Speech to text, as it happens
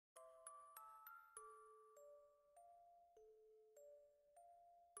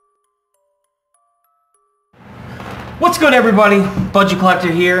What's good, everybody? Budget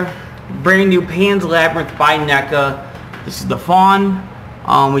Collector here. Brand new Pan's Labyrinth by NECA. This is the Faun.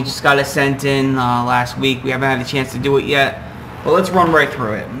 We just got it sent in last week. We haven't had a chance to do it yet, but let's run right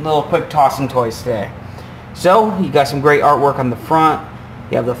through it. A little quick tossing toys today. So you got some great artwork on the front.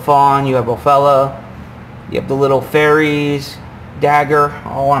 You have the Faun, you have Ophelia, you have the little fairies, dagger,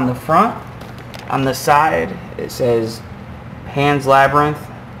 all on the front. On the side it says Pan's Labyrinth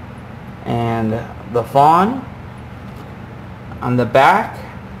and the Faun. On the back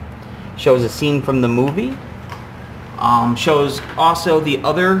shows a scene from the movie. Shows also the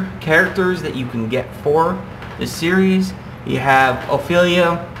other characters that you can get for the series. You have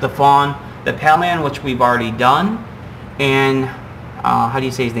Ophelia, the Faun, the Pale Man, which we've already done, and how do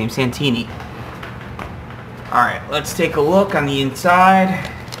you say his name? Santini. Alright, let's take a look on the inside.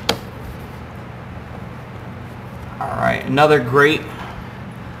 Alright, another great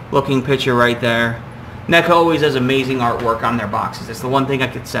looking picture right there. NECA always has amazing artwork on their boxes. That's the one thing I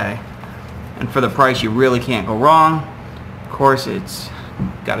could say. And for the price, you really can't go wrong. Of course, it's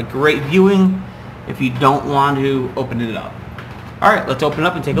got a great viewing if you don't want to open it up. Alright, let's open it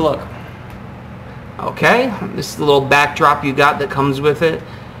up and take a look. Okay, this is the little backdrop you got that comes with it.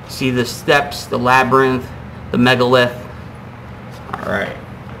 See the steps, the labyrinth, the megalith. Alright.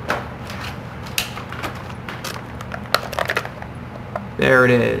 There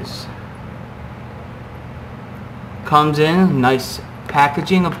it is. Comes in nice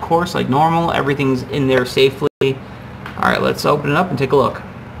packaging, of course, like normal. Everything's in there safely. Alright, let's open it up and take a look.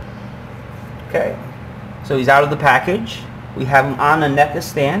 Okay, so he's out of the package. We have him on a NECA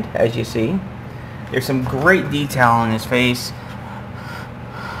stand, as you see. There's some great detail on his face.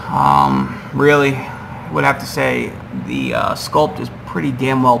 Really, I would have to say the sculpt is pretty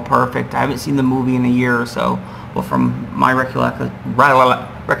damn well perfect. I haven't seen the movie in a year or so, but from my recollection,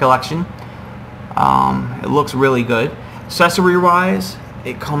 it looks really good. Accessory wise,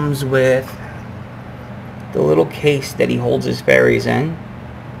 it comes with the little case that he holds his fairies in.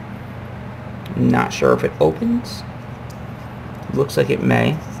 I'm not sure if it opens. It looks like it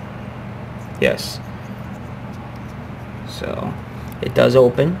may. Yes. So it does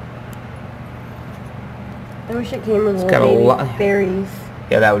open. I wish it came with little baby fairies.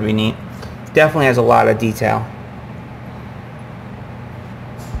 Yeah, that would be neat. Definitely has a lot of detail.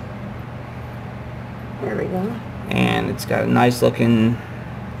 There we go. And it's got a nice looking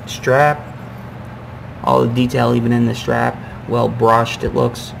strap. All the detail even in the strap. Well brushed, it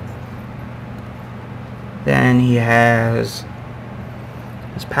looks. Then he has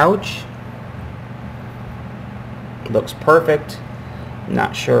his pouch. It looks perfect.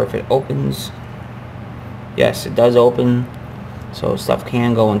 Not sure if it opens. Yes, it does open. So stuff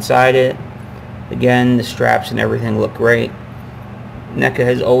can go inside it. Again, the straps and everything look great. NECA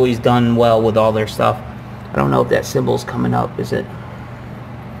has always done well with all their stuff. I don't know if that symbol's coming up, is it?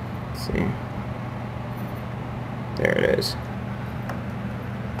 Let's see. There it is.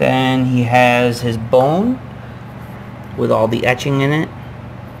 Then he has his bone with all the etching in it.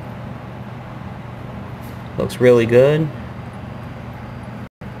 Looks really good.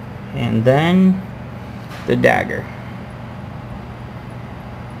 And then the dagger.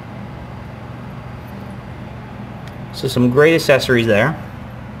 So some great accessories there.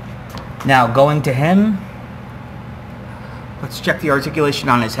 Now going to him. Let's check the articulation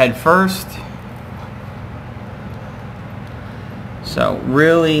on his head first. So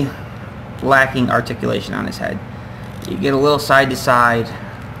really lacking articulation on his head. You get a little side to side,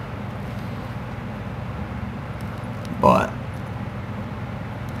 but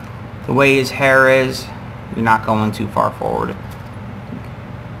the way his hair is, you're not going too far forward.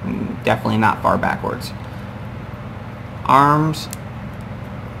 Definitely not far backwards. Arms.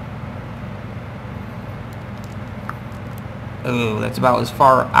 Ooh, that's about as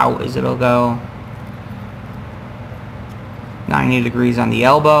far out as it'll go. 90 degrees on the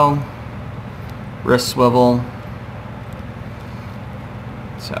elbow. Wrist swivel.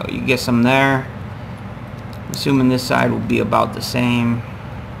 So you get some there. Assuming this side will be about the same.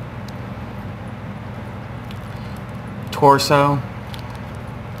 Torso.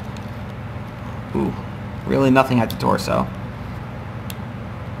 Ooh, really nothing at the torso.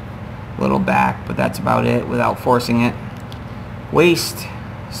 Little back, but that's about it without forcing it. Waist,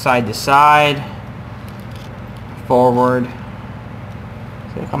 side to side, forward.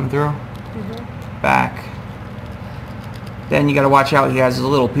 Is it coming through? Mm-hmm. Back. Then you got to watch out. He has his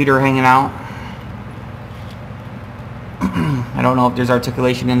little Peter hanging out. I don't know if there's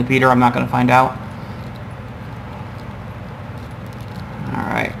articulation in the Peter. I'm not going to find out.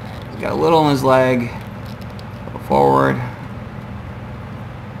 Alright. He's got a little in his leg. Go forward.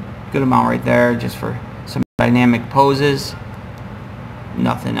 Good amount right there just for dynamic poses.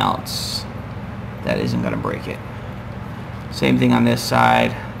 Nothing else that isn't going to break it. Same thing on this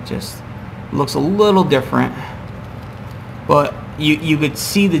side, just looks a little different, but you could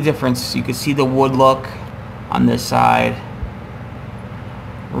see the difference. You could see the wood look on this side.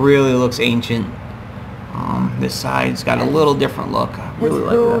 Really looks ancient. This side's got a little different look. I really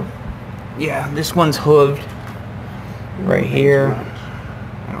like that. Yeah, this one's hooved right here.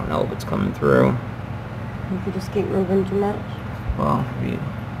 I don't know if it's coming through. If you just keep moving too much. Well,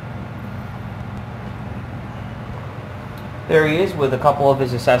 there he is with a couple of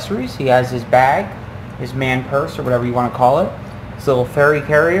his accessories. He has his bag, his man purse, or whatever you want to call it, his little fairy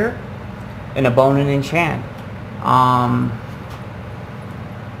carrier, and a bone and inch hand.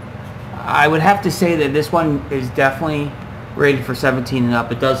 I would have to say that this one is definitely rated for 17 and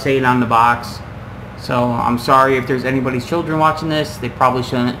up. It does say it on the box, so I'm sorry if there's anybody's children watching this. They probably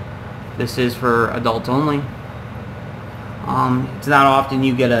shouldn't. This is for adults only. It's not often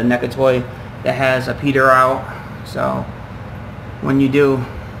you get a NECA toy that has a Peter out, so when you do,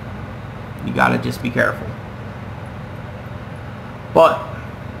 you gotta just be careful. But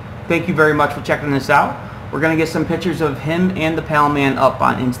thank you very much for checking this out. We're gonna get some pictures of him and the Pal Man up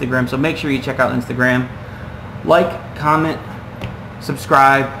on Instagram, so make sure you check out Instagram. Like, comment,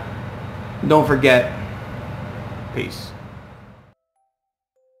 subscribe. Don't forget. Peace.